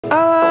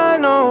I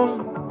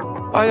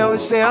know I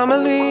always say I'ma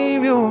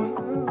leave you,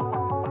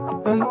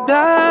 and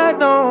I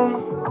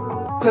don't,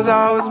 cause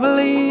I always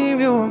believe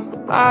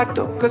you. I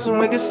do, cause you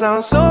make it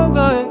sound so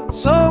good,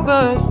 so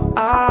good.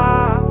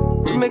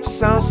 You make it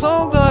sound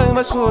so good,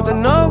 my truth is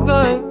no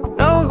good,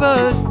 no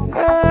good.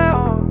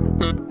 Yeah,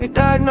 you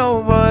don't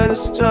know, but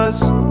it's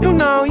just, you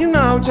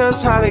know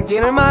just how to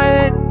get in my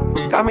head.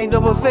 Got me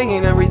double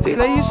thinking everything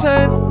that you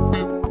said.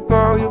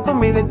 Girl, you put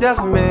me to death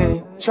of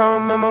me. Try to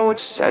remember what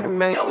you said to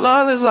me. Your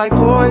love is like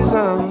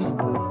poison,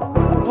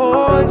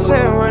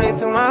 poison running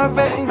through my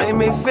veins. Make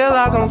me feel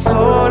like I'm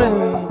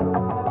floating,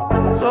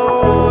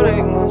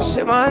 floating.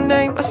 Shit my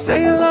name, I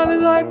say your love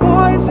is like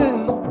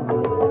poison,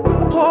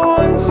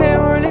 poison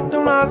running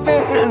through my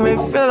veins. Make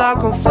me feel like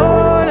I'm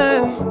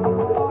floating,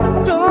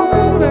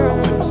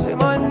 floating. Say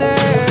my name.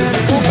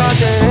 Who got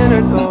the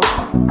antidote?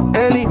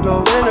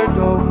 Antidote,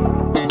 antidote.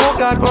 Who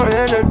got more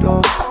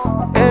antidote?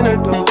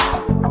 Antidote,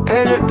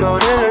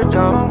 antidote,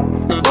 antidote.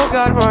 Who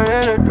got more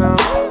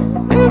antidote?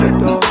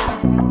 Antidote,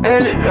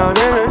 antidote,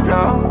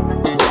 antidote.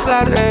 Who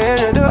got the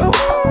antidote?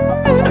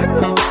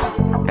 Antidote,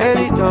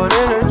 antidote,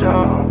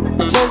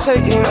 antidote. Can't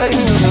take it like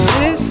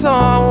this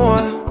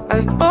someone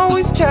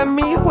always kept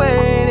me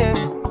waiting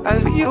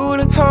for you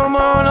to come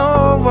on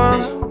over,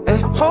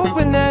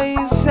 hoping that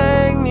you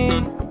save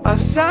me.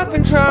 I've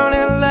been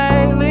drowning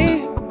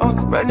lately,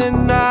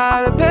 running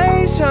out of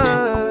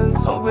patience,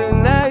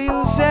 hoping that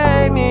you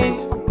save me,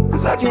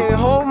 cause I can't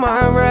hold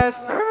my breath.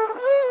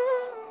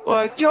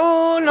 But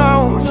you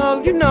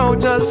know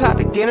just how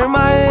to get in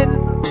my head.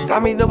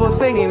 Got me double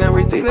thinking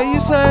everything that you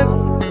said.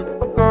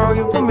 Girl,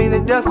 you put me to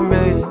death of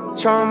me.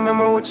 Try to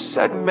remember what you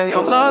said to me.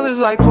 Your love is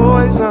like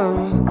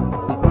poison,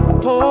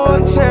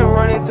 poison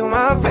running through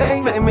my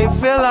veins. Make me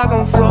feel like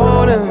I'm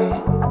floating,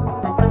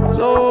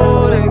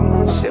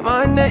 floating. Shit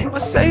my name,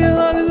 but say your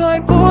love is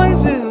like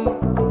poison,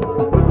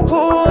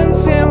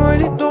 poison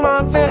running through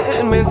my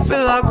veins. Make me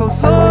feel like I'm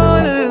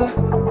floating,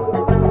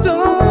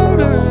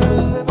 floating.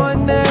 Say my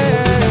name.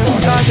 Who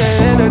got the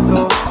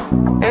antidote?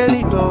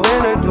 Antidote,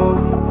 antidote.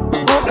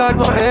 Who got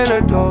my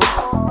antidote?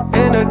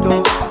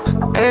 Antidote,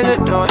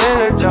 antidote,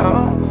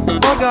 antidote.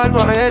 Who got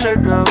my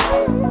antidote?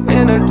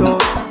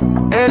 Antidote,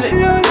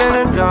 antidote,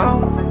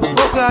 antidote.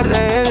 Who got the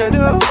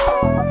antidote?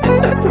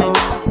 Antidote,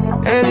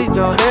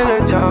 antidote,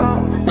 antidote.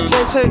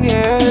 Can't take it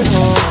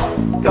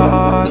anymore.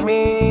 Got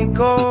me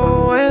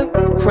going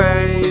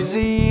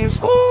crazy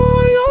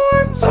for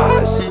your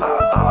touch.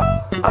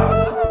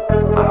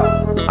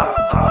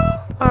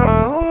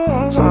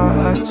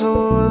 Try to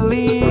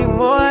leave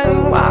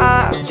one, I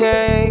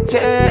can't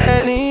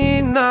get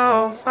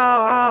enough.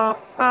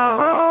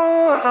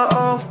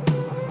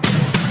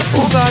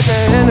 Who got the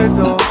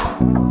antidote?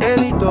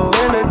 Antidote,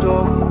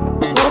 antidote.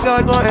 Who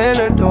got my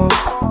antidote?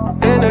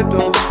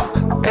 Antidote,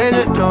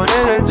 antidote,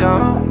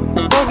 antidote.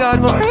 Who got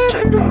my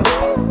antidote?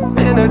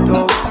 Antidote.